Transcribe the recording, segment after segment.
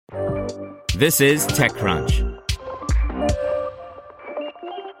This is TechCrunch.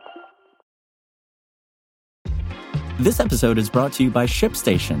 This episode is brought to you by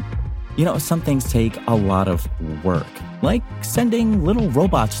ShipStation. You know, some things take a lot of work, like sending little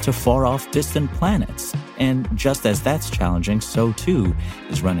robots to far-off distant planets. And just as that's challenging, so too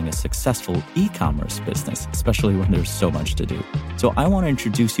is running a successful e-commerce business, especially when there's so much to do. So I want to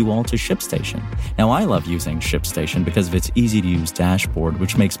introduce you all to ShipStation. Now, I love using ShipStation because of its easy-to-use dashboard,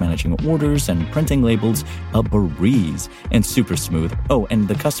 which makes managing orders and printing labels a breeze and super smooth. Oh, and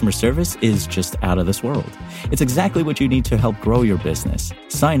the customer service is just out of this world. It's exactly what you need to help grow your business.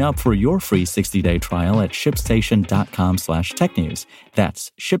 Sign up for your free 60-day trial at shipstation.com/technews.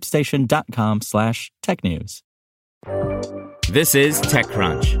 That's shipstation.com/technews. This is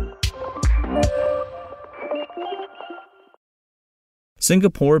TechCrunch.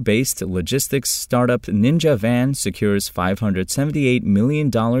 Singapore-based logistics startup Ninja Van secures $578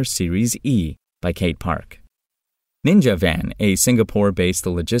 million Series E by Kate Park. Ninja Van, a Singapore-based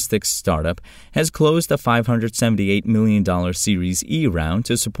logistics startup, has closed a $578 million Series E round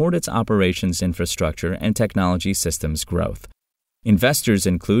to support its operations infrastructure and technology systems growth. Investors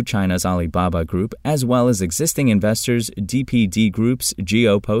include China's Alibaba Group, as well as existing investors DPD Group's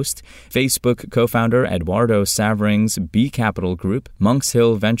GeoPost, Facebook co-founder Eduardo Savering's B Capital Group, Monks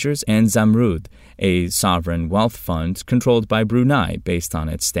Hill Ventures, and Zamrud, a sovereign wealth fund controlled by Brunei based on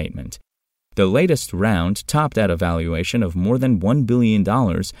its statement. The latest round topped at a valuation of more than $1 billion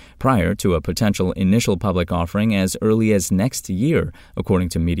prior to a potential initial public offering as early as next year, according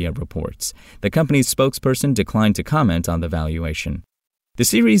to media reports. The company's spokesperson declined to comment on the valuation. The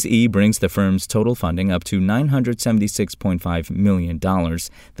Series E brings the firm's total funding up to $976.5 million,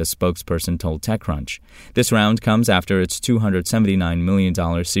 the spokesperson told TechCrunch. This round comes after its $279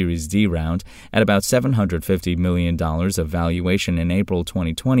 million Series D round at about $750 million of valuation in April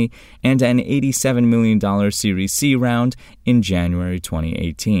 2020 and an $87 million Series C round in January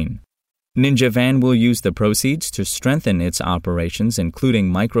 2018. Ninja Van will use the proceeds to strengthen its operations, including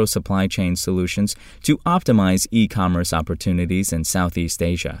micro-supply chain solutions, to optimize e-commerce opportunities in Southeast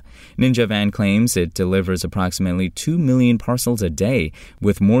Asia. Ninja Van claims it delivers approximately 2 million parcels a day,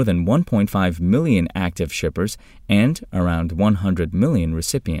 with more than 1.5 million active shippers and around 100 million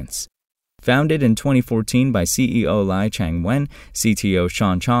recipients. Founded in 2014 by CEO Lai Chang-wen, CTO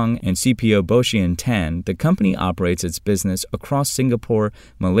Sean Chong, and CPO Boxian Tan, the company operates its business across Singapore,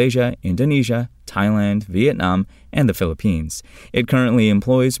 Malaysia, Indonesia, Thailand, Vietnam, and the Philippines. It currently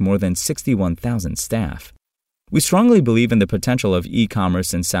employs more than 61,000 staff. We strongly believe in the potential of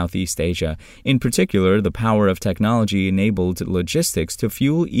e-commerce in Southeast Asia, in particular the power of technology-enabled logistics to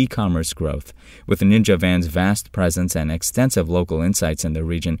fuel e-commerce growth. With Ninja Van's vast presence and extensive local insights in the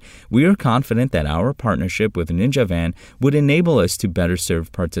region, we are confident that our partnership with Ninja Van would enable us to better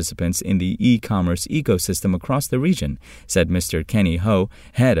serve participants in the e-commerce ecosystem across the region, said Mr. Kenny Ho,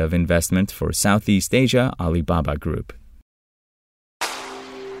 head of investment for Southeast Asia Alibaba Group.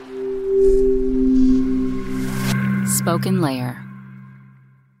 SpokenLayer.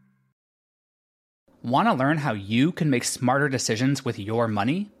 Want to learn how you can make smarter decisions with your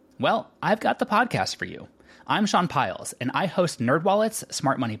money? Well, I've got the podcast for you. I'm Sean Piles, and I host NerdWallet's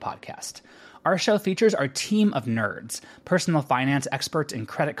Smart Money Podcast. Our show features our team of nerds, personal finance experts in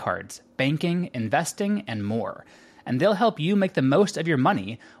credit cards, banking, investing, and more. And they'll help you make the most of your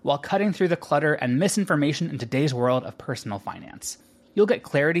money while cutting through the clutter and misinformation in today's world of personal finance. You'll get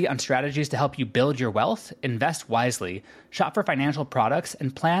clarity on strategies to help you build your wealth, invest wisely, shop for financial products,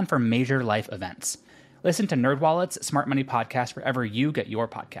 and plan for major life events. Listen to NerdWallet's Smart Money Podcast wherever you get your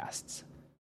podcasts.